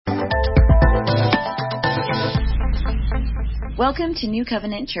Welcome to New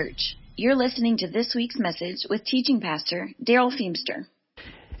Covenant Church. You're listening to this week's message with teaching pastor Darrell Feemster.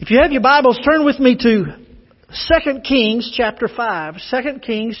 If you have your Bibles, turn with me to 2 Kings chapter 5. 2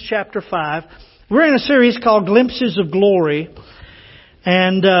 Kings chapter 5. We're in a series called Glimpses of Glory.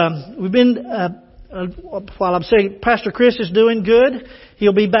 And we've been, while I'm saying Pastor Chris is doing good,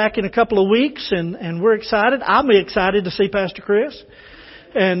 he'll be back in a couple of weeks, and we're excited. I'm excited to see Pastor Chris.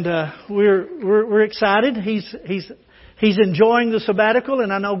 And we're excited. He's enjoying the sabbatical,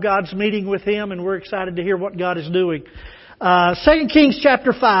 and I know God's meeting with him, and we're excited to hear what God is doing. 2 Kings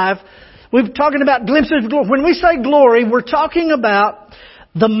chapter 5, we're talking about glimpses of glory. When we say glory, we're talking about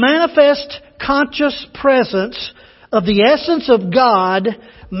the manifest conscious presence of the essence of God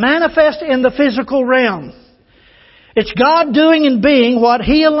manifest in the physical realm. It's God doing and being what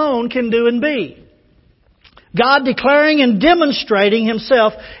He alone can do and be. God declaring and demonstrating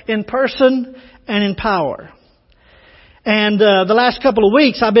Himself in person and in power. And the last couple of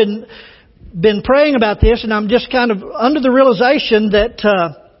weeks I've been praying about this, and I'm just kind of under the realization that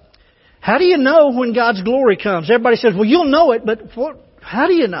how do you know when God's glory comes? Everybody says, well, you'll know it, but how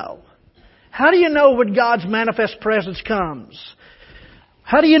do you know? How do you know when God's manifest presence comes?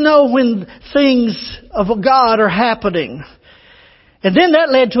 How do you know when things of God are happening? And then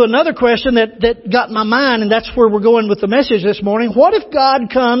that led to another question that got in my mind, and that's where we're going with the message this morning. What if God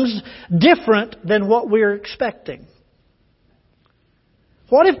comes different than what we're expecting?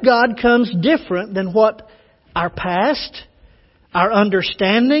 What if God comes different than what our past, our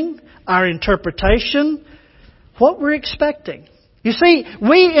understanding, our interpretation, what we're expecting? You see,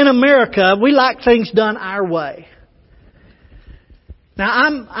 we in America, we like things done our way. Now,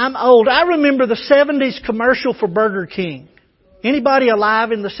 I'm old. I remember the 70s commercial for Burger King. Anybody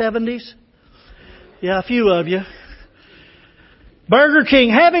alive in the 70s? Yeah, a few of you. Burger King,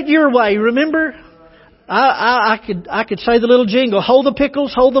 have it your way. Remember? I could say the little jingle, hold the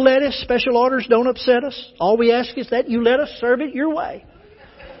pickles, hold the lettuce, special orders don't upset us. All we ask is that you let us serve it your way.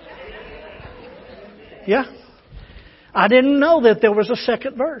 Yeah. I didn't know that there was a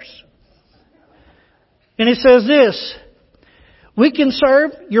second verse. And it says this, we can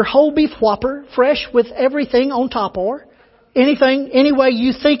serve your whole beef Whopper fresh with everything on top, or anything, any way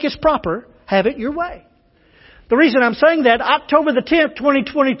you think is proper, have it your way. The reason I'm saying that, October the 10th,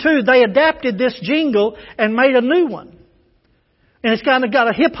 2022, they adapted this jingle and made a new one. And it's kind of got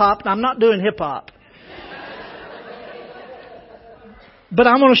a hip-hop, and I'm not doing hip-hop. But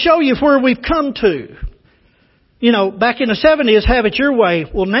I'm going to show you where we've come to. You know, back in the 70s, have it your way.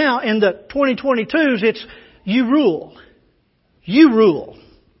 Well, now in the 2022s, it's you rule. You rule.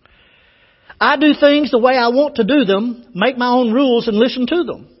 I do things the way I want to do them, make my own rules and listen to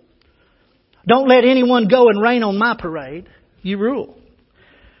them. Don't let anyone go and rain on my parade. You rule.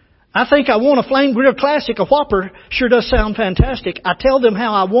 I think I want a Flame Grill Classic. A Whopper sure does sound fantastic. I tell them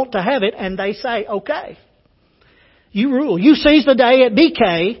how I want to have it, and they say, okay. You rule. You seize the day at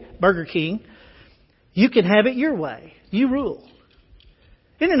BK, Burger King. You can have it your way. You rule.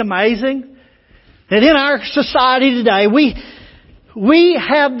 Isn't it amazing that in our society today, we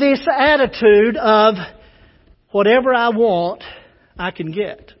have this attitude of whatever I want, I can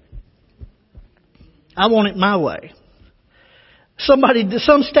get. I want it my way. Some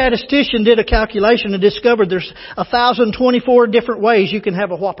statistician did a calculation and discovered there's 1,024 different ways you can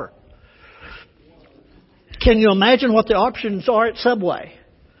have a Whopper. Can you imagine what the options are at Subway?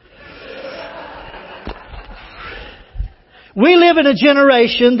 We live in a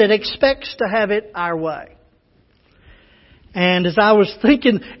generation that expects to have it our way. And as I was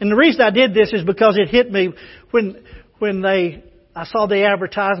thinking, and the reason I did this is because it hit me when I saw the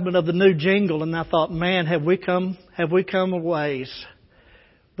advertisement of the new jingle, and I thought, man, have we come a ways?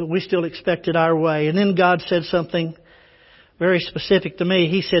 But we still expect it our way. And then God said something very specific to me.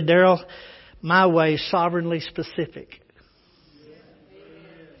 He said, Darrell, my way is sovereignly specific.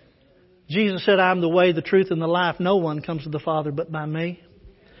 Jesus said, I'm the way, the truth, and the life. No one comes to the Father but by me.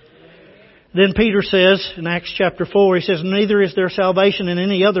 Then Peter says in Acts chapter 4, he says, neither is there salvation in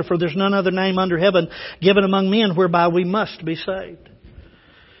any other, for there's none other name under heaven given among men whereby we must be saved.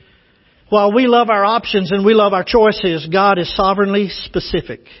 While we love our options and we love our choices, God is sovereignly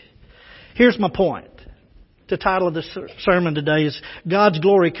specific. Here's my point. The title of the sermon today is God's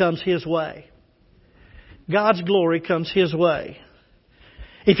glory comes His way. God's glory comes His way.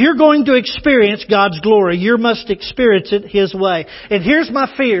 If you're going to experience God's glory, you must experience it His way. And here's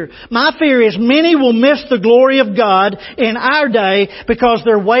my fear. My fear is many will miss the glory of God in our day because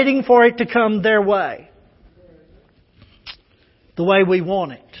they're waiting for it to come their way. The way we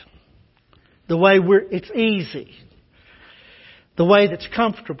want it. The way it's easy. The way that's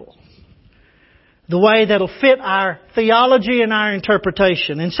comfortable. the way that'll fit our theology and our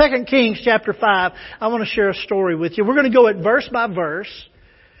interpretation. In 2 Kings chapter 5, I want to share a story with you. We're going to go at verse by verse.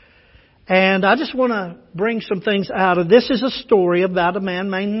 And I just want to bring some things out of this. Is a story about a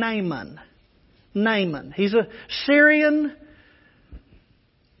man named Naaman. Naaman. He's a Syrian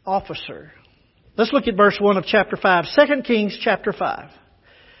officer. Let's look at verse 1 of chapter 5. 2 Kings chapter 5.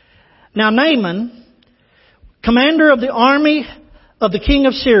 Now Naaman, commander of the army of the king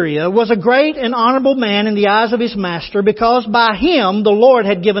of Syria, was a great and honorable man in the eyes of his master, because by him the Lord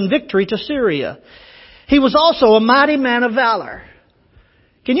had given victory to Syria. He was also a mighty man of valor.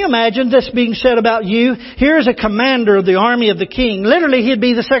 Can you imagine this being said about you? Here's a commander of the army of the king. Literally, he'd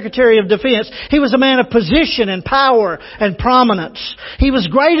be the Secretary of Defense. He was a man of position and power and prominence. He was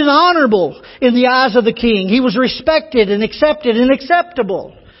great and honorable in the eyes of the king. He was respected and accepted and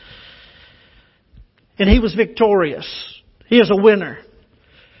acceptable. And he was victorious. He is a winner.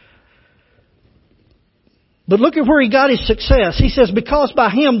 But look at where he got his success. He says, because by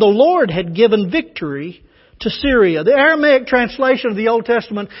him the Lord had given victory to Syria. The Aramaic translation of the Old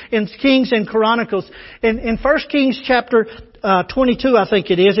Testament in Kings and Chronicles, in 1 Kings chapter 22, I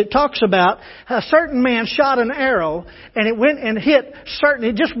think it is, it talks about a certain man shot an arrow and it went and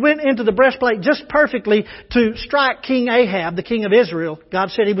it just went into the breastplate just perfectly to strike King Ahab, the king of Israel.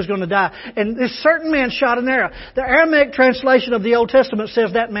 God said he was going to die. And this certain man shot an arrow. The Aramaic translation of the Old Testament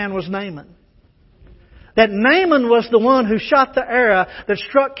says that man was Naaman. That Naaman was the one who shot the arrow that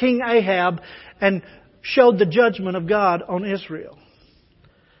struck King Ahab and showed the judgment of God on Israel.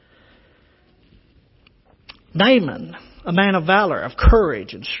 Naaman, a man of valor, of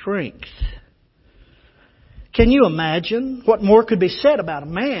courage and strength. Can you imagine what more could be said about a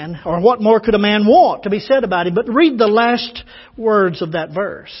man, or what more could a man want to be said about him? But read the last words of that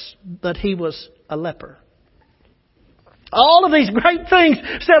verse, that he was a leper. All of these great things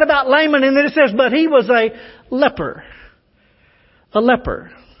said about Naaman, and then it says, but he was a leper. A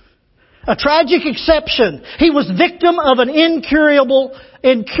leper. A tragic exception. He was victim of an incurable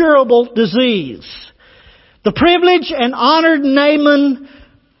disease. The privileged and honored Naaman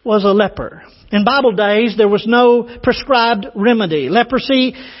was a leper. In Bible days, there was no prescribed remedy.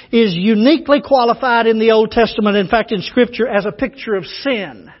 Leprosy is uniquely qualified in the Old Testament, in fact in Scripture, as a picture of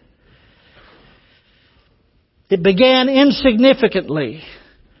sin. It began insignificantly.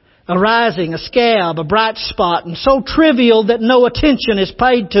 A rising, a scab, a bright spot, and so trivial that no attention is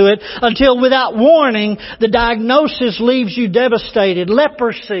paid to it until without warning the diagnosis leaves you devastated.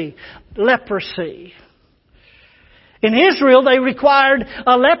 Leprosy. Leprosy. In Israel, they required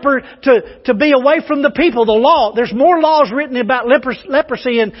a leper to be away from the people. The law. There's more laws written about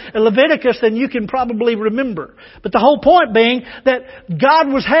leprosy in Leviticus than you can probably remember. But the whole point being that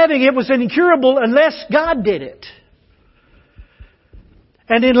God was having it was incurable unless God did it.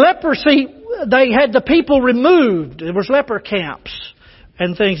 And in leprosy, they had the people removed. There was leper camps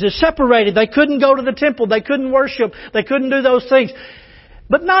and things. They're separated. They couldn't go to the temple. They couldn't worship. They couldn't do those things.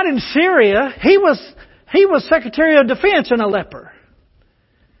 But not in Syria. He was Secretary of Defense and a leper.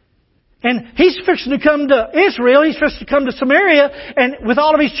 And he's fixing to come to Israel. He's fixing to come to Samaria, and with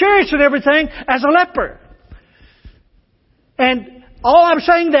all of his chariots and everything, as a leper. And all I'm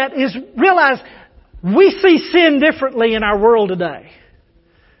saying that is realize we see sin differently in our world today.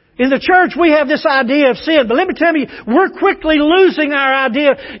 In the church, we have this idea of sin. But let me tell you, we're quickly losing our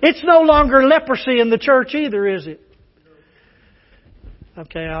idea. It's no longer leprosy in the church either, is it?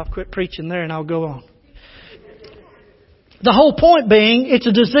 Okay, I'll quit preaching there and I'll go on. The whole point being, it's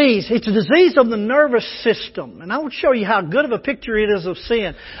a disease. It's a disease of the nervous system. And I will show you how good of a picture it is of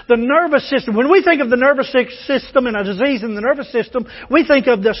sin. The nervous system. When we think of the nervous system and a disease in the nervous system, we think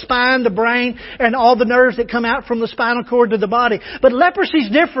of the spine, the brain, and all the nerves that come out from the spinal cord to the body. But leprosy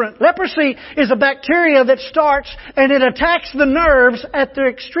is different. Leprosy is a bacteria that starts and it attacks the nerves at their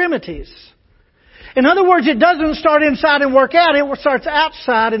extremities. In other words, it doesn't start inside and work out. It starts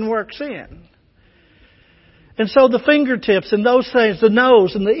outside and works in. And so the fingertips and those things, the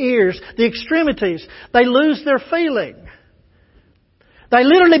nose and the ears, the extremities, they lose their feeling. They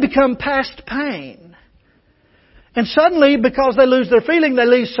literally become past pain. And suddenly, because they lose their feeling, they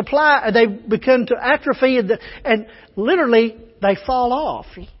lose supply, they begin to atrophy, and literally they fall off.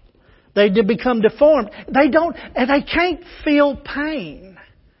 They become deformed. They can't feel pain.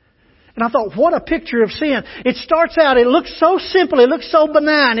 And I thought, what a picture of sin. It starts out, it looks so simple, it looks so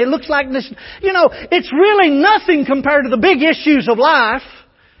benign, it looks like this, it's really nothing compared to the big issues of life.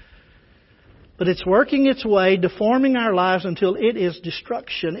 But it's working its way, deforming our lives until it is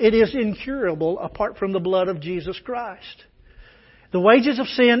destruction. It is incurable apart from the blood of Jesus Christ. The wages of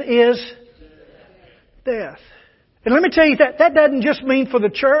sin is death. And let me tell you that doesn't just mean for the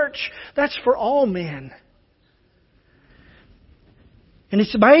church. That's for all men. And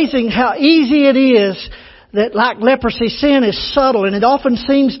it's amazing how easy it is that, like leprosy, sin is subtle and it often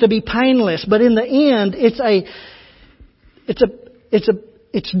seems to be painless. But in the end, it's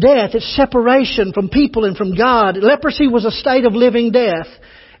death. It's separation from people and from God. Leprosy was a state of living death.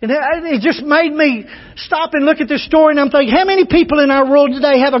 And it just made me stop and look at this story, and I'm thinking, how many people in our world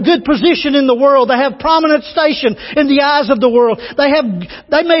today have a good position in the world? They have prominent station in the eyes of the world.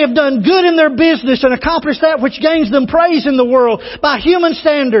 They may have done good in their business and accomplished that which gains them praise in the world by human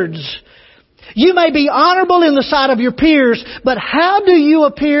standards. You may be honorable in the sight of your peers, but how do you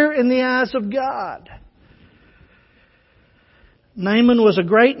appear in the eyes of God? Naaman was a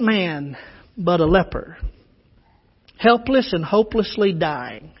great man, but a leper. Helpless and hopelessly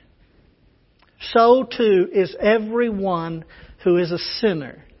dying. So too is everyone who is a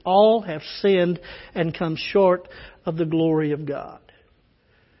sinner. All have sinned and come short of the glory of God.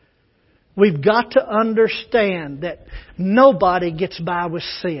 We've got to understand that nobody gets by with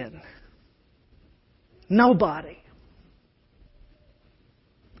sin. Nobody.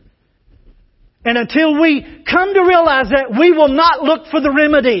 And until we come to realize that, we will not look for the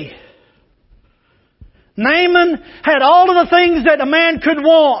remedy. Naaman had all of the things that a man could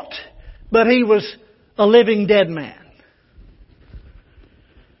want, but he was a living dead man.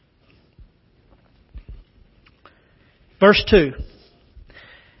 Verse 2.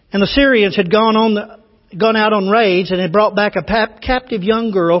 And the Syrians had gone out on raids and had brought back a captive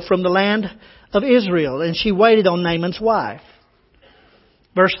young girl from the land of Israel, and she waited on Naaman's wife.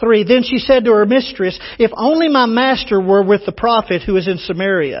 Verse 3. Then she said to her mistress, if only my master were with the prophet who is in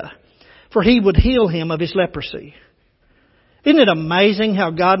Samaria, for he would heal him of his leprosy. Isn't it amazing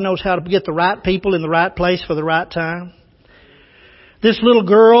how God knows how to get the right people in the right place for the right time? This little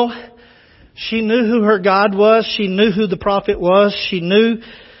girl, she knew who her God was. She knew who the prophet was. She knew,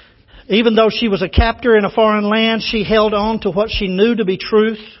 even though she was a captor in a foreign land, she held on to what she knew to be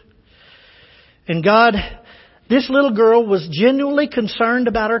truth. And God, this little girl was genuinely concerned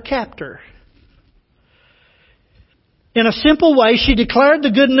about her captor. In a simple way, she declared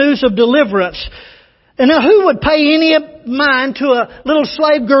the good news of deliverance. And now who would pay any mind to a little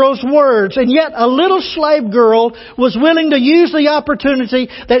slave girl's words? And yet a little slave girl was willing to use the opportunity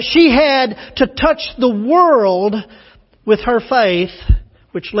that she had to touch the world with her faith,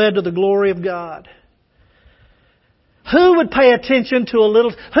 which led to the glory of God. Who would pay attention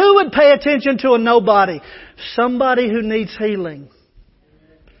to who would pay attention to a nobody? Somebody who needs healing.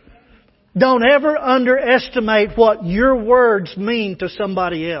 Don't ever underestimate what your words mean to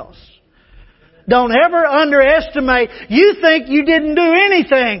somebody else. Don't ever underestimate. You think you didn't do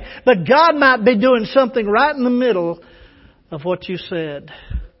anything, but God might be doing something right in the middle of what you said.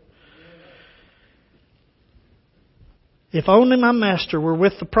 If only my master were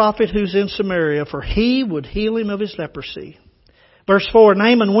with the prophet who's in Samaria, for he would heal him of his leprosy. Verse 4,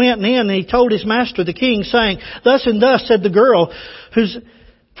 Naaman went in and he told his master the king, saying, thus and thus said the girl who's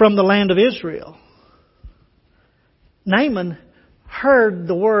from the land of Israel. Naaman heard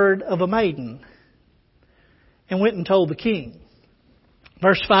the word of a maiden and went and told the king.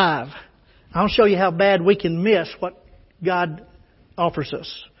 Verse 5. I'll show you how bad we can miss what God offers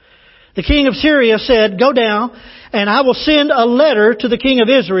us. The king of Syria said, go down and I will send a letter to the king of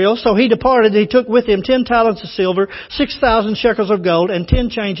Israel. So he departed. He took with him 10 talents of silver, 6,000 shekels of gold, and 10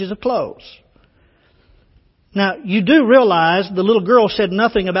 changes of clothes. Now, you do realize the little girl said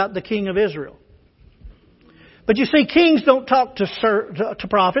nothing about the king of Israel. But you see, kings don't talk to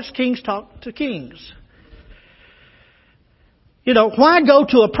prophets. Kings talk to kings. You know, why go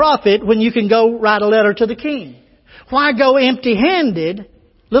to a prophet when you can go write a letter to the king? Why go empty-handed?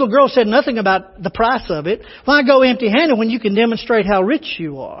 Little girl said nothing about the price of it. Why go empty-handed when you can demonstrate how rich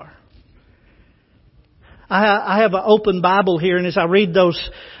you are? I have an open Bible here, and as I read those,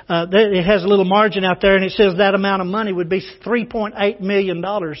 it has a little margin out there, and it says that amount of money would be $3.8 million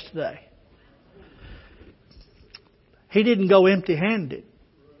today. He didn't go empty-handed.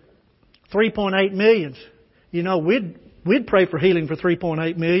 3.8 million. You know, we'd pray for healing for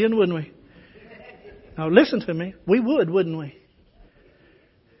 3.8 million, wouldn't we? Now listen to me. We would, wouldn't we?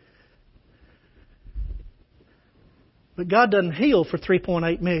 But God doesn't heal for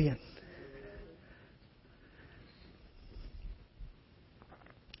 3.8 million.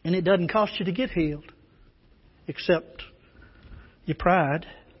 And it doesn't cost you to get healed, except your pride.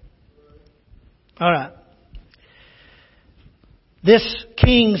 All right. This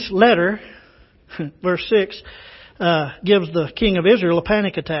king's letter, verse 6, gives the king of Israel a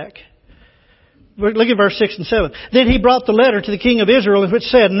panic attack. Look at verse 6 and 7. Then he brought the letter to the king of Israel, which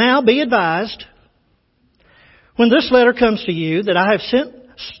said, now be advised, when this letter comes to you, that I have sent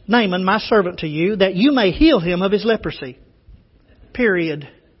Naaman, my servant, to you, that you may heal him of his leprosy. Period.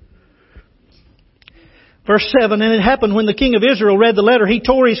 Verse 7, and it happened when the king of Israel read the letter, he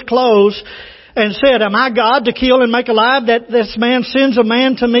tore his clothes and said, am I God to kill and make alive that this man sends a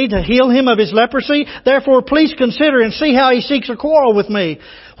man to me to heal him of his leprosy? Therefore, please consider and see how he seeks a quarrel with me.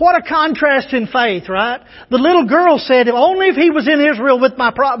 What a contrast in faith, right? The little girl said, only if he was in Israel with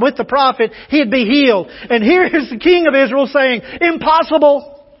the prophet, he'd be healed. And here is the king of Israel saying,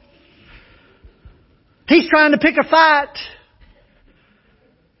 impossible. He's trying to pick a fight.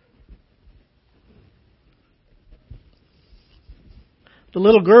 The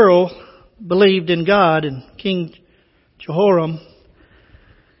little girl believed in God, and King Jehoram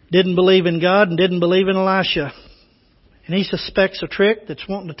didn't believe in God and didn't believe in Elisha. And he suspects a trick that's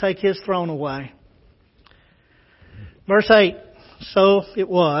wanting to take his throne away. Verse 8, so it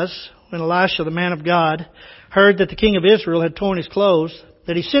was, when Elisha, the man of God, heard that the king of Israel had torn his clothes,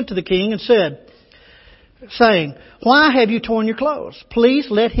 that he sent to the king and said, saying, why have you torn your clothes? Please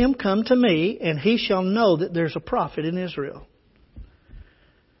let him come to me, and he shall know that there's a prophet in Israel.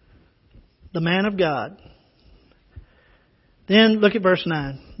 The man of God. Then look at verse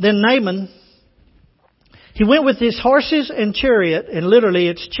 9. Then Naaman, he went with his horses and chariot, and literally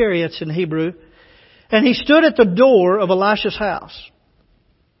it's chariots in Hebrew, and he stood at the door of Elisha's house.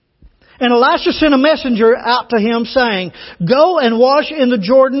 And Elisha sent a messenger out to him saying, go and wash in the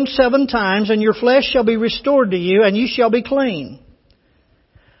Jordan 7 times, and your flesh shall be restored to you, and you shall be clean.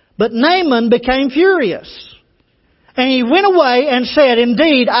 But Naaman became furious. And he went away and said,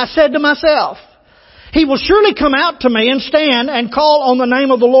 indeed, I said to myself, he will surely come out to me and stand and call on the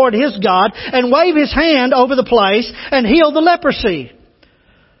name of the Lord his God and wave his hand over the place and heal the leprosy.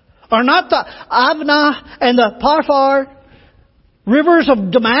 Are not the Avnah and the Parfar rivers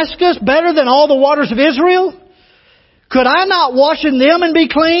of Damascus better than all the waters of Israel? Could I not wash in them and be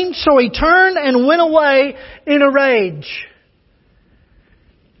clean? So he turned and went away in a rage.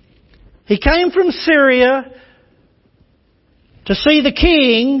 He came from Syria to see the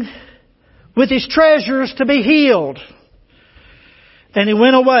king with his treasures to be healed. And he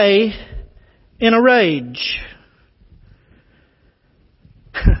went away in a rage.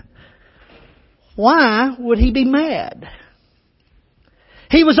 Why would he be mad?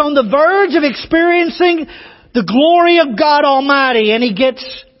 He was on the verge of experiencing the glory of God Almighty, and he gets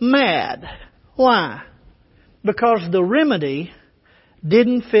mad. Why? Because the remedy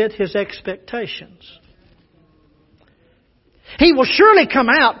didn't fit his expectations. He will surely come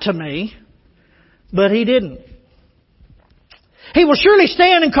out to me, but he didn't. He will surely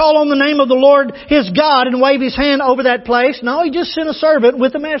stand and call on the name of the Lord his God and wave his hand over that place. No, he just sent a servant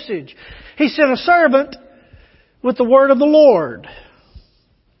with a message. He sent a servant with the word of the Lord.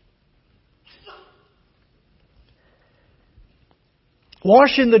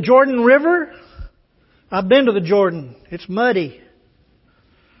 Wash in the Jordan River. I've been to the Jordan. It's muddy.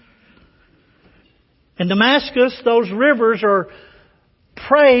 In Damascus, those rivers are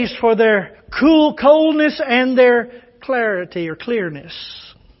praised for their cool coldness and their clarity or clearness.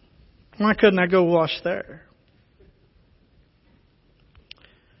 Why couldn't I go wash there?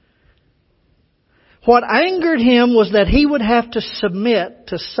 What angered him was that he would have to submit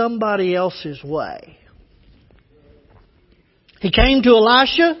to somebody else's way. He came to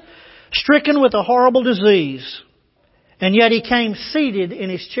Elisha, stricken with a horrible disease, and yet he came seated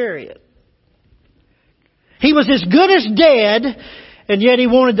in his chariot. He was as good as dead, and yet he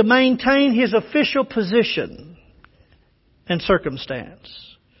wanted to maintain his official position and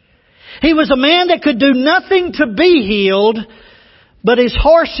circumstance. He was a man that could do nothing to be healed, but his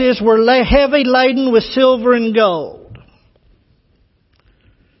horses were heavy laden with silver and gold.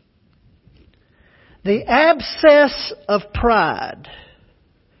 The abscess of pride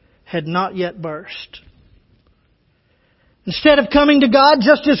had not yet burst. Instead of coming to God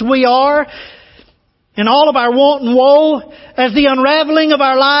just as we are, in all of our want and woe, as the unraveling of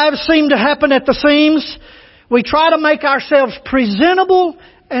our lives seem to happen at the seams, we try to make ourselves presentable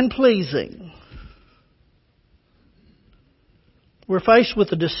and pleasing. We're faced with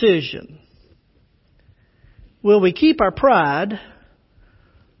a decision. Will we keep our pride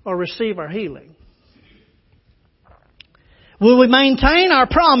or receive our healing? Will we maintain our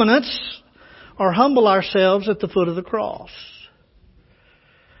prominence or humble ourselves at the foot of the cross?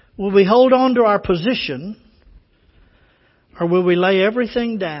 Will we hold on to our position, or will we lay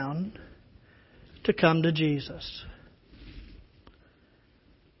everything down to come to Jesus?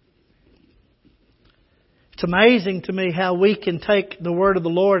 It's amazing to me how we can take the word of the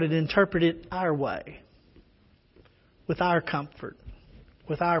Lord and interpret it our way, with our comfort,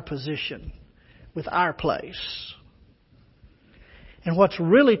 with our position, with our place. And what's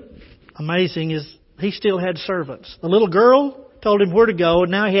really amazing is he still had servants. The little girl told him where to go,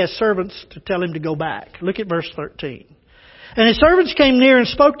 and now he has servants to tell him to go back. Look at verse 13. And his servants came near and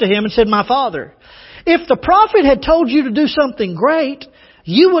spoke to him and said, "My father, if the prophet had told you to do something great,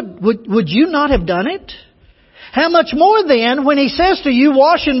 would you not have done it? How much more then when he says to you,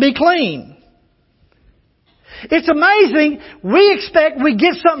 'Wash and be clean'?" It's amazing. We expect we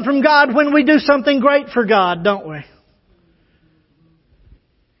get something from God when we do something great for God, don't we?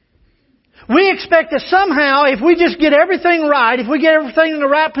 We expect that somehow, if we just get everything right, if we get everything in the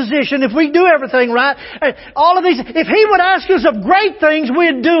right position, if we do everything right, all of these, if He would ask us of great things,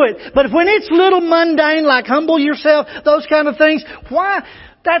 we'd do it. But when it's little mundane, like humble yourself, those kind of things, why?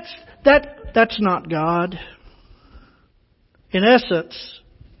 That's not God. In essence,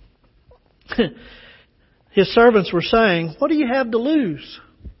 His servants were saying, "What do you have to lose?"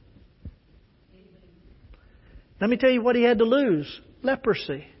 Let me tell you what he had to lose.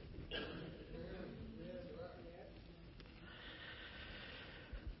 Leprosy.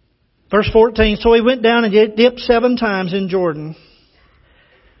 Verse 14, so he went down and dipped 7 times in Jordan,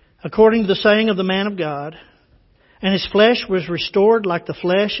 according to the saying of the man of God. And his flesh was restored like the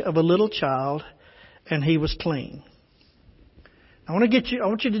flesh of a little child, and he was clean. I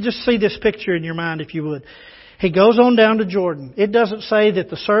want you to just see this picture in your mind, if you would. He goes on down to Jordan. It doesn't say that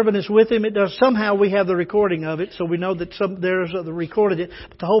the servant is with him. It does. Somehow we have the recording of it, so we know that there's recorded it.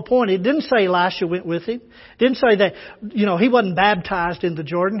 But the whole point, it didn't say Elisha went with him. It didn't say that, he wasn't baptized into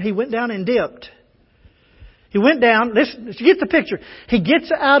Jordan. He went down and dipped. He went down. Listen, get the picture. He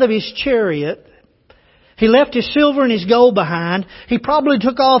gets out of his chariot. He left his silver and his gold behind. He probably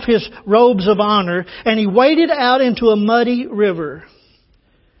took off his robes of honor, and he waded out into a muddy river.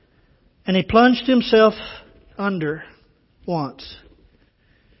 And he plunged himself under once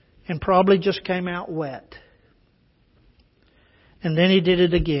and probably just came out wet. And then he did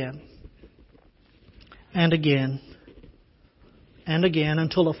it again and again and again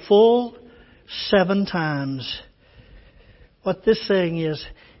until a full 7 times. What this saying is,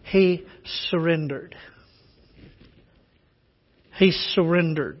 he surrendered. He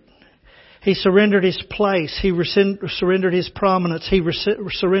surrendered. He surrendered his place. He surrendered his prominence. He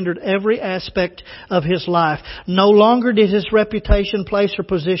surrendered every aspect of his life. No longer did his reputation, place, or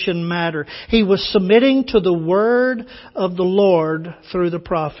position matter. He was submitting to the word of the Lord through the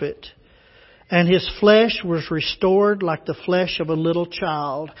prophet. And his flesh was restored like the flesh of a little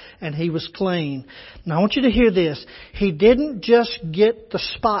child, and he was clean. Now I want you to hear this. He didn't just get the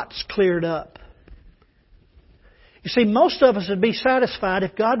spots cleared up. You see, most of us would be satisfied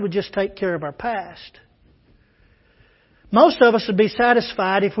if God would just take care of our past. Most of us would be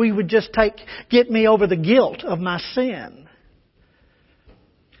satisfied if we would just get me over the guilt of my sin.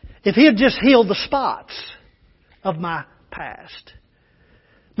 If He had just healed the spots of my past.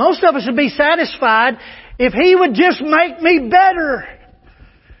 Most of us would be satisfied if He would just make me better.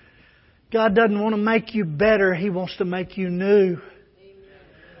 God doesn't want to make you better. He wants to make you new.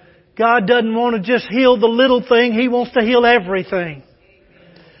 God doesn't want to just heal the little thing. He wants to heal everything.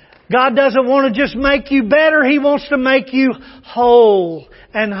 God doesn't want to just make you better. He wants to make you whole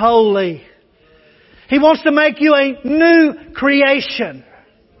and holy. He wants to make you a new creation,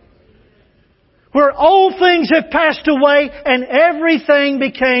 where old things have passed away and everything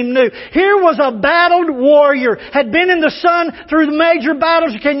became new. Here was a battled warrior, had been in the sun through the major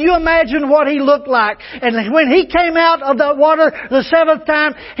battles. Can you imagine what he looked like? And when he came out of the water the 7th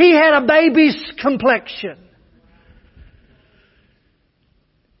time, he had a baby's complexion.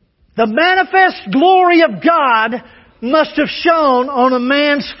 The manifest glory of God must have shone on a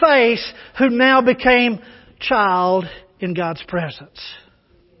man's face who now became child in God's presence.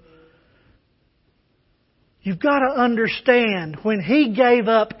 You've got to understand, when He gave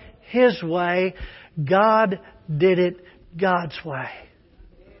up His way, God did it God's way.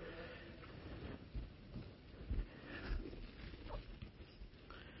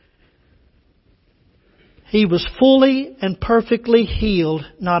 He was fully and perfectly healed.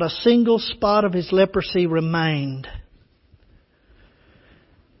 Not a single spot of his leprosy remained.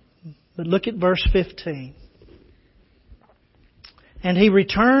 But look at verse 15. And he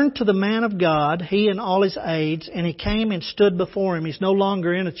returned to the man of God, he and all his aides, and he came and stood before him. He's no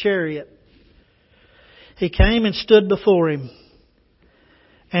longer in a chariot. He came and stood before him.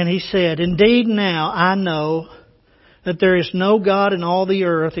 And he said, "Indeed now I know that there is no God in all the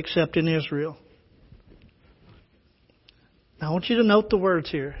earth except in Israel." Now I want you to note the words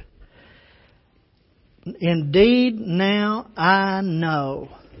here. Indeed now I know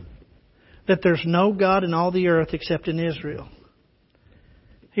that there's no God in all the earth except in Israel.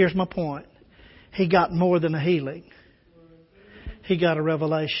 Here's my point. he got more than a healing. He got a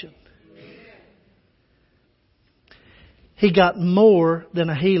revelation. He got more than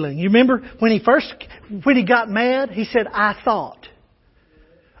a healing. You remember when he got mad, he said, I thought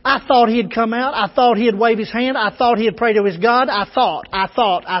he had come out. I thought he had waved his hand. I thought he had prayed to his God. I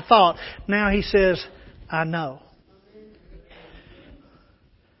thought. Now he says, I know.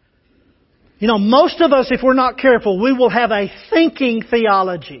 You know, most of us, if we're not careful, we will have a thinking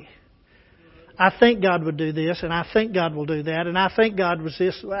theology. I think God would do this, and I think God will do that, and I think God was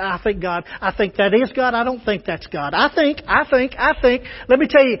this, I think that is God, I don't think that's God. I think. Let me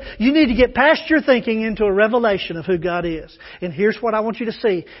tell you, you need to get past your thinking into a revelation of who God is. And here's what I want you to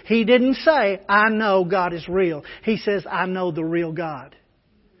see. He didn't say, I know God is real. He says, I know the real God.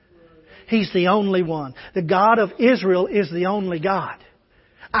 He's the only one. The God of Israel is the only God.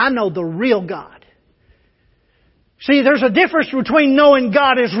 I know the real God. See, there's a difference between knowing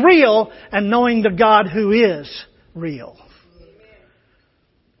God is real and knowing the God who is real.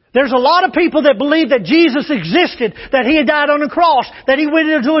 There's a lot of people that believe that Jesus existed, that He had died on a cross, that He went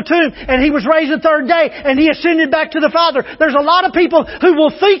into a tomb, and He was raised the third day, and He ascended back to the Father. There's a lot of people who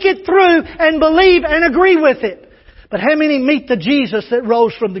will think it through and believe and agree with it. But how many meet the Jesus that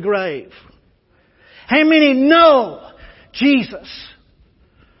rose from the grave? How many know Jesus?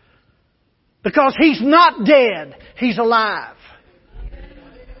 Because He's not dead, He's alive.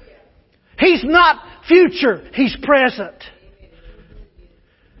 He's not future, He's present.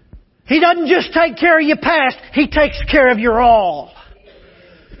 He doesn't just take care of your past, He takes care of your all.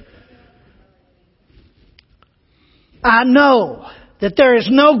 I know that there is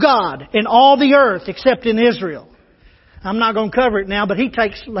no God in all the earth except in Israel. I'm not going to cover it now, but he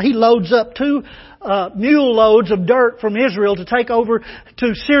loads up 2 mule loads of dirt from Israel to take over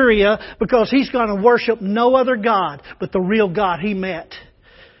to Syria because he's going to worship no other God but the real God he met.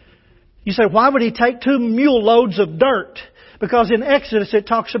 You say, why would he take 2 mule loads of dirt? Because in Exodus it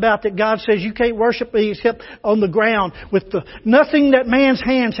talks about that God says you can't worship me except on the ground with nothing that man's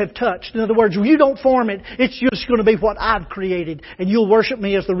hands have touched. In other words, you don't form it. It's just going to be what I've created and you'll worship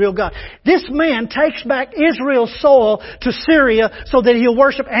me as the real God. This man takes back Israel's soil to Syria so that he'll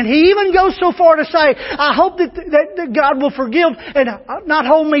worship. And he even goes so far to say, I hope that God will forgive and not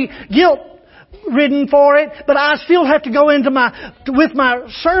hold me guilt-ridden for it, but I still have to go with my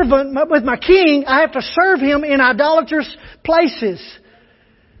servant, with my king, I have to serve him in idolatrous places.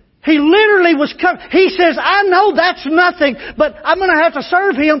 He literally he says, I know that's nothing, but I'm going to have to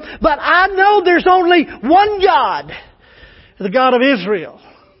serve him, but I know there's only one God, the God of Israel.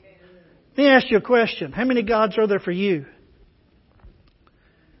 Let me ask you a question. How many gods are there for you?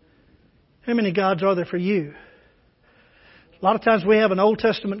 How many gods are there for you? A lot of times we have an Old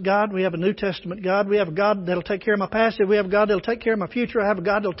Testament God, we have a New Testament God, we have a God that'll take care of my past, we have a God that'll take care of my future, I have a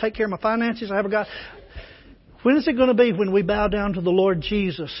God that'll take care of my finances, I have a God. When is it going to be when we bow down to the Lord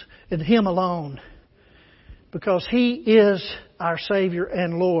Jesus and Him alone? Because He is our Savior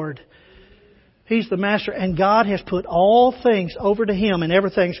and Lord. He's the Master, and God has put all things over to Him, and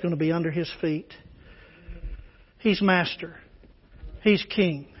everything's going to be under His feet. He's Master. He's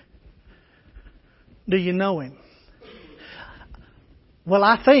King. Do you know Him? Well,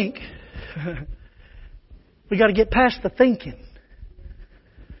 I think we got to get past the thinking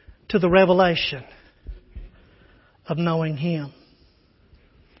to the revelation of knowing Him.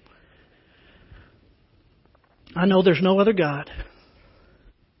 I know there's no other God.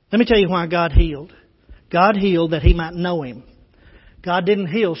 Let me tell you why God healed. God healed that He might know Him. God didn't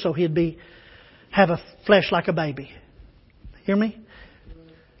heal so He'd have a flesh like a baby. Hear me?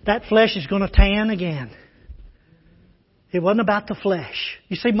 That flesh is going to tan again. It wasn't about the flesh.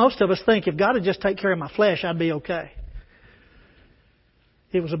 You see, most of us think if God would just take care of my flesh, I'd be okay.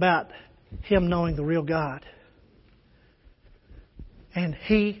 It was about Him knowing the real God. And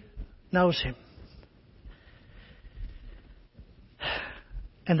He knows Him.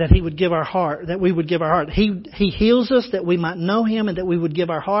 And that He would give our heart, that we would give our heart. He heals us that we might know Him and that we would give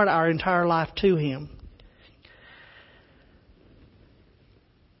our heart, our entire life to Him.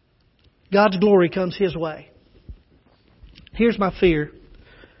 God's glory comes His way. Here's my fear,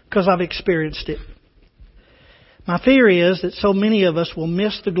 because I've experienced it. My fear is that so many of us will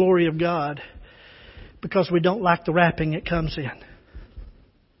miss the glory of God because we don't like the wrapping it comes in.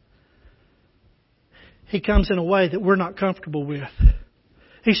 He comes in a way that we're not comfortable with.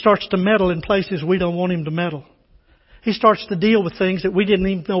 He starts to meddle in places we don't want Him to meddle. He starts to deal with things that we didn't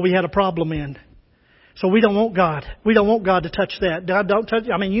even know we had a problem in. So we don't want God. We don't want God to touch that. God, don't touch.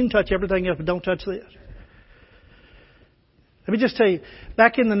 I mean, you can touch everything else, but don't touch this. Let me just tell you,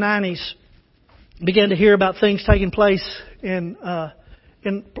 back in the 90s, began to hear about things taking place in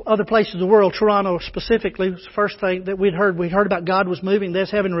in other places of the world, Toronto specifically was the first thing that we'd heard. We'd heard about God was moving,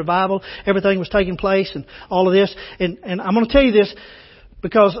 this having revival, everything was taking place, and all of this. And I'm going to tell you this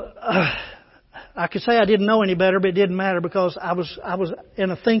because I could say I didn't know any better, but it didn't matter because I was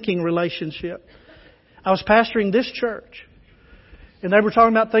in a thinking relationship. I was pastoring this church, and they were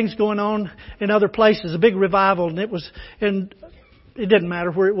talking about things going on in other places, a big revival, and it didn't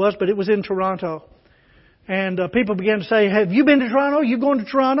matter where it was, but it was in Toronto. And people began to say, have you been to Toronto? You going to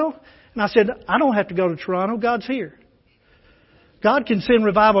Toronto? And I said, I don't have to go to Toronto. God's here. God can send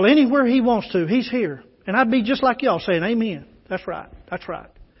revival anywhere He wants to. He's here. And I'd be just like y'all saying, amen. That's right. That's right.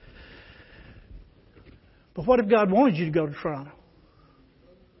 But what if God wanted you to go to Toronto?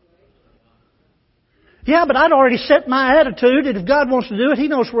 Yeah, but I'd already set my attitude, and if God wants to do it, He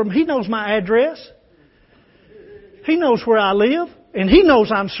knows my address. He knows where I live, and He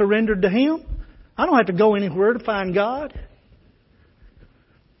knows I'm surrendered to Him. I don't have to go anywhere to find God.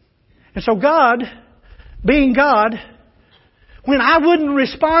 And so God, being God, when I wouldn't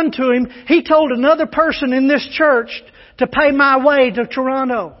respond to Him, He told another person in this church to pay my way to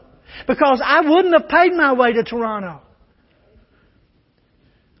Toronto. Because I wouldn't have paid my way to Toronto.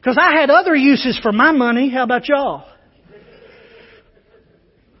 Because I had other uses for my money. How about y'all?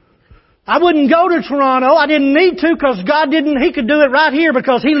 I wouldn't go to Toronto. I didn't need to because God didn't. He could do it right here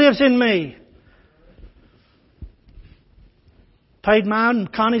because He lives in me. Paid mine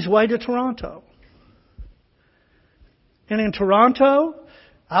and Connie's way to Toronto. And in Toronto,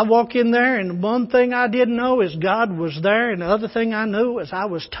 I walk in there and one thing I didn't know is God was there, and the other thing I knew is I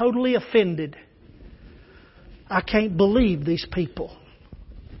was totally offended. I can't believe these people.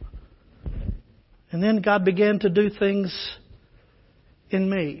 And then God began to do things in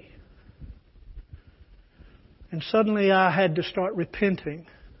me. And suddenly I had to start repenting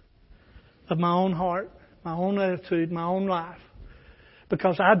of my own heart, my own attitude, my own life.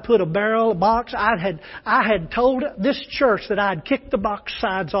 Because I'd put a box. I had told this church that I'd kicked the box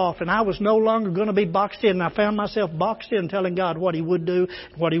sides off and I was no longer going to be boxed in. And I found myself boxed in telling God what He would do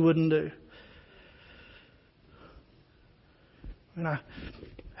and what He wouldn't do. And I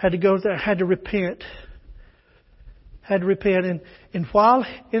had to go there, had to repent. And while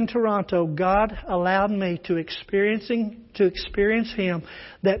in Toronto, God allowed me to experience Him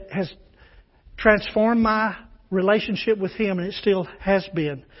that has transformed my relationship with Him, and it still has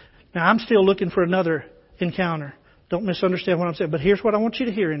been. Now, I'm still looking for another encounter. Don't misunderstand what I'm saying, but here's what I want you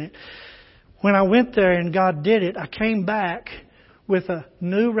to hear in it. When I went there and God did it, I came back with a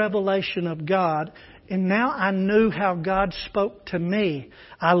new revelation of God, and now I knew how God spoke to me.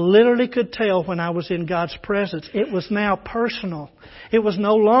 I literally could tell when I was in God's presence. It was now personal. It was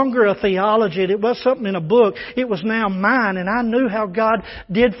no longer a theology. It was something in a book. It was now mine, and I knew how God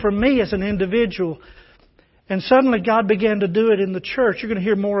did for me as an individual. And suddenly God began to do it in the church. You're going to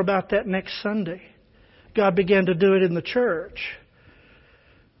hear more about that next Sunday. God began to do it in the church.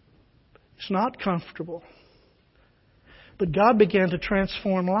 It's not comfortable. But God began to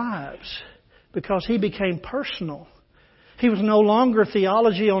transform lives because He became personal. He was no longer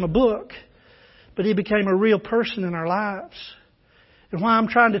theology on a book, but He became a real person in our lives. And why I'm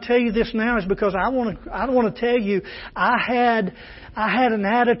trying to tell you this now is because I want to tell you I had an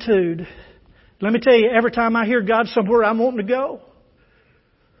attitude. Let me tell you, every time I hear God somewhere, I'm wanting to go.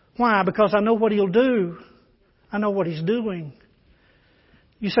 Why? Because I know what He'll do. I know what He's doing.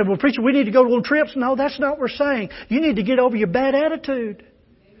 You say, well, preacher, we need to go to little trips. No, that's not what we're saying. You need to get over your bad attitude.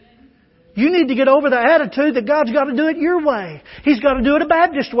 You need to get over the attitude that God's got to do it your way. He's got to do it a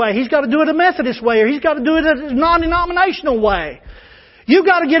Baptist way. He's got to do it a Methodist way. Or He's got to do it a non-denominational way. You've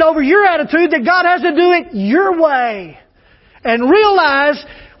got to get over your attitude that God has to do it your way. And realize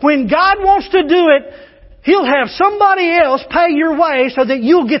when God wants to do it, He'll have somebody else pay your way so that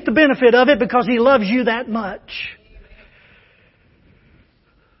you'll get the benefit of it because He loves you that much.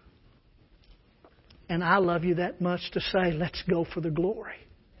 And I love you that much to say, let's go for the glory.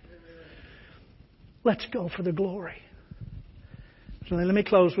 Let's go for the glory. So let me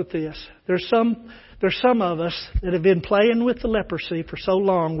close with this. There's some of us that have been playing with the leprosy for so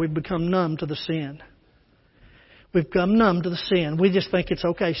long we've become numb to the sin. We've become numb to the sin. We just think it's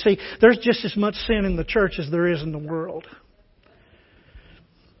okay. See, there's just as much sin in the church as there is in the world.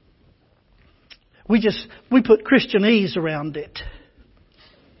 We put Christianese around it.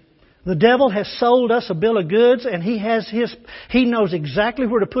 The devil has sold us a bill of goods, and he knows exactly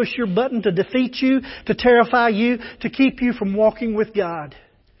where to push your button to defeat you, to terrify you, to keep you from walking with God.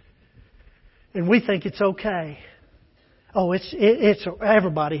 And we think it's okay. Oh, it's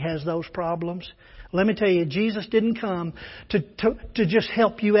everybody has those problems. Let me tell you, Jesus didn't come to just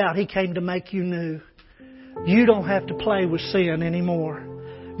help you out. He came to make you new. You don't have to play with sin anymore.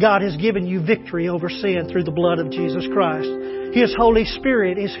 God has given you victory over sin through the blood of Jesus Christ. His Holy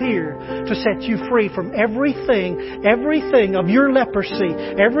Spirit is here to set you free from everything of your leprosy,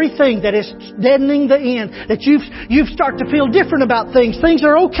 everything that is deadening the end, that you start to feel different about things. Things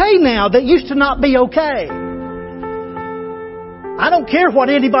are okay now that used to not be okay. I don't care what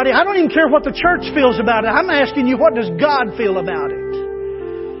I don't even care what the church feels about it. I'm asking you, what does God feel about it?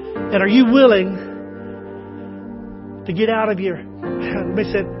 And are you willing to get out of your, let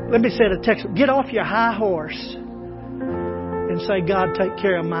me say it a text, get off your high horse and say, God, take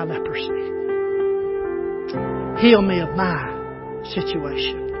care of my leprosy. Heal me of my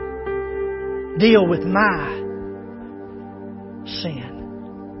situation. Deal with my sin.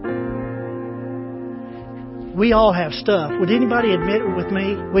 We all have stuff. Would anybody admit it with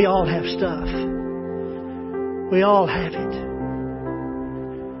me? We all have stuff. We all have it.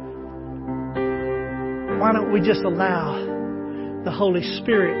 Why don't we just allow the Holy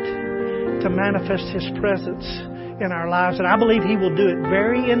Spirit to manifest His presence in our lives? And I believe He will do it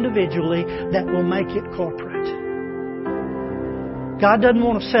very individually that will make it corporate. God doesn't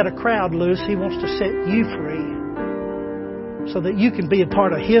want to set a crowd loose. He wants to set you free so that you can be a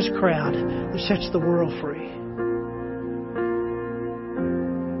part of His crowd that sets the world free.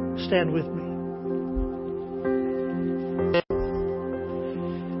 Stand with me.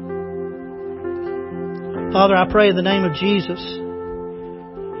 Father, I pray in the name of Jesus.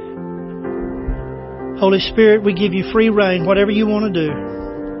 Holy Spirit, we give you free rein, whatever you want to do.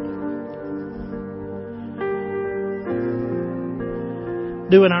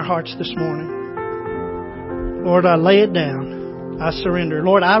 Do in our hearts this morning. Lord, I lay it down. I surrender.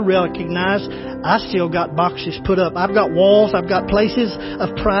 Lord, I recognize I still got boxes put up. I've got walls. I've got places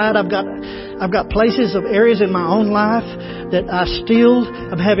of pride. I've got places of areas in my own life that I still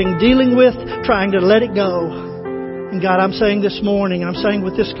am dealing with, trying to let it go. And God, I'm saying this morning, and I'm saying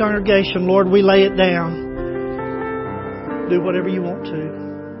with this congregation, Lord, we lay it down. Do whatever you want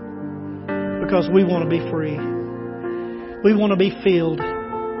to. Because we want to be free. We want to be filled.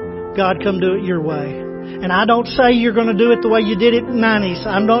 God, come do it your way. And I don't say you're going to do it the way you did it in the 90s.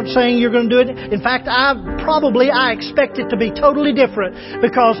 I'm not saying you're going to do it. In fact, I expect it to be totally different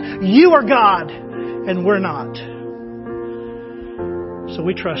because you are God and we're not. So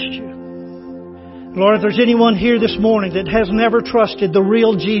we trust you. Lord, if there's anyone here this morning that has never trusted the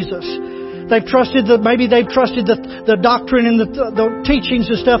real Jesus, maybe they've trusted the doctrine and the teachings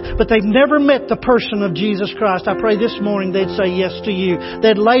and stuff, but they've never met the person of Jesus Christ. I pray this morning they'd say yes to you.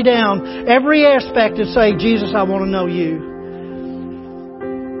 They'd lay down every aspect and say, Jesus, I want to know you.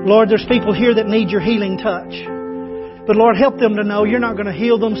 Lord, there's people here that need your healing touch. But Lord, help them to know you're not going to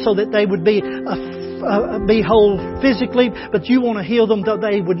heal them so that they would be whole physically, but you want to heal them so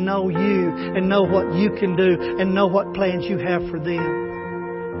they would know you and know what you can do and know what plans you have for them.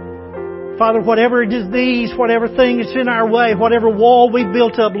 Father, whatever disease, whatever thing is in our way, whatever wall we've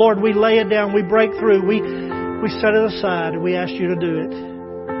built up, Lord, we lay it down, we break through, we set it aside, and we ask you to do it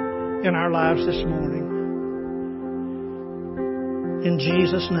in our lives this morning. In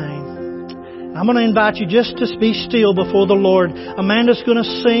Jesus' name. I'm going to invite you just to be still before the Lord. Amanda's going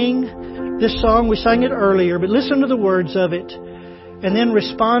to sing this song. We sang it earlier, but listen to the words of it. And then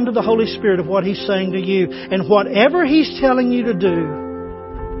respond to the Holy Spirit of what He's saying to you. And whatever He's telling you to do,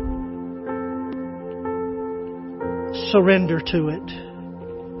 surrender to it.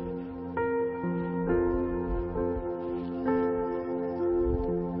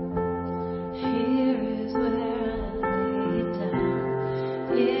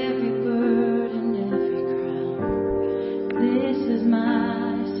 This is my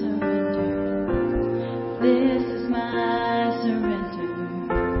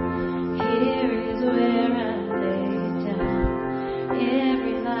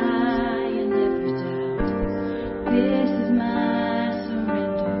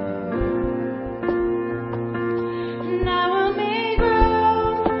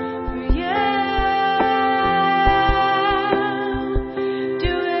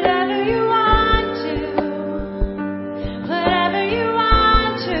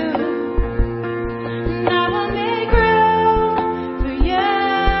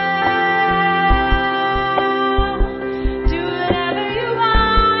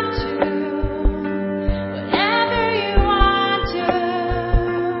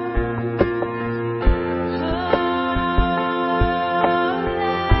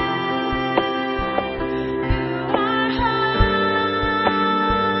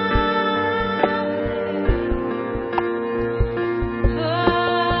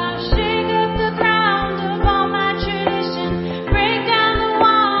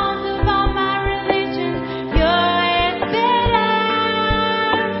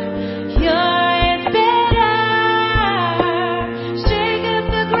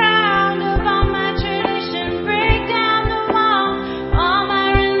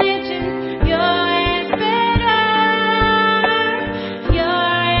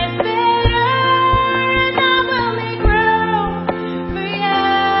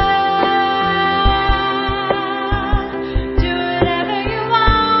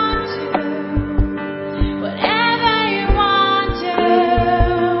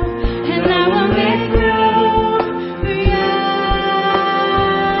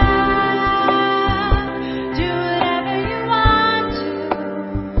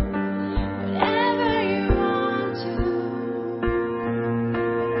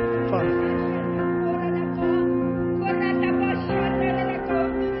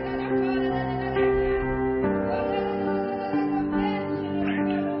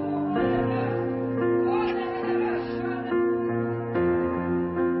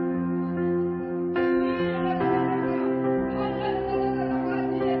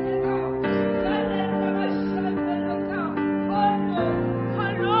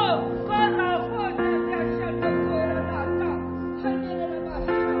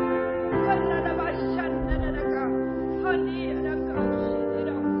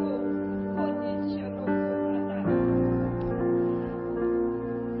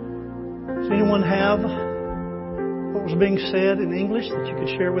anyone have what was being said in English that you could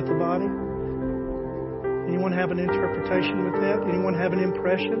share with the body? Anyone have an interpretation with that? Anyone have an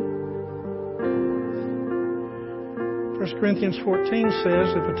impression? 1 Corinthians 14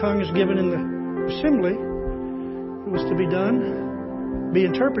 says, if a tongue is given in the assembly, it was to be done, be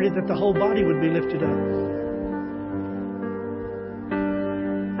interpreted that the whole body would be lifted up.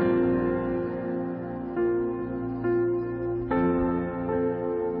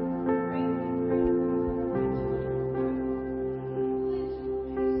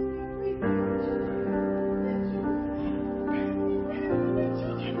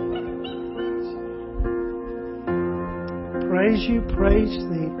 Praise you, praise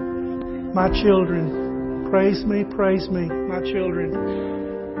thee, my children. Praise me, my children.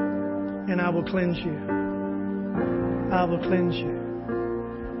 And I will cleanse you. I will cleanse you.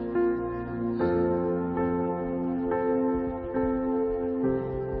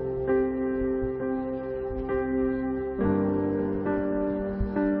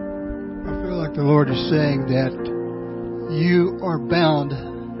 I feel like the Lord is saying that you are bound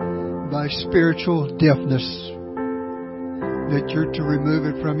by spiritual deafness. That you're to remove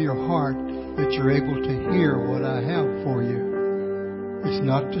it from your heart, that you're able to hear what I have for you. It's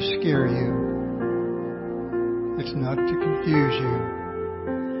not to scare you. It's not to confuse you.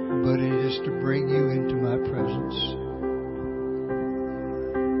 But it is to bring you into my presence.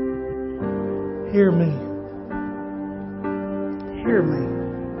 Hear me. Hear me.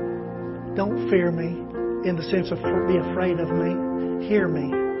 Don't fear me in the sense of be afraid of me. Hear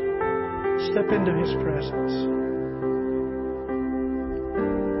me. Step into His presence.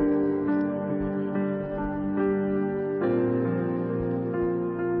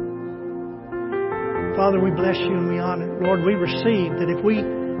 Father, we bless you and we honor. Lord, we receive that if we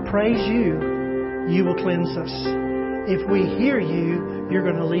praise you, you will cleanse us. If we hear you, you're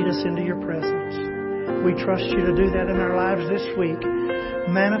going to lead us into your presence. We trust you to do that in our lives this week.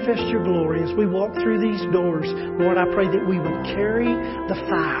 Manifest your glory as we walk through these doors. Lord, I pray that we would carry the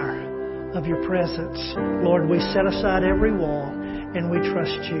fire of your presence. Lord, we set aside every wall and we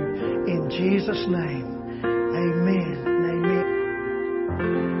trust you. In Jesus' name, amen and amen.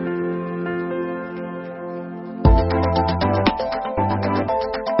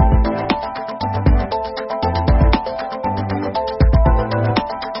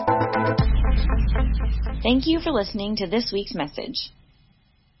 Thank you for listening to this week's message.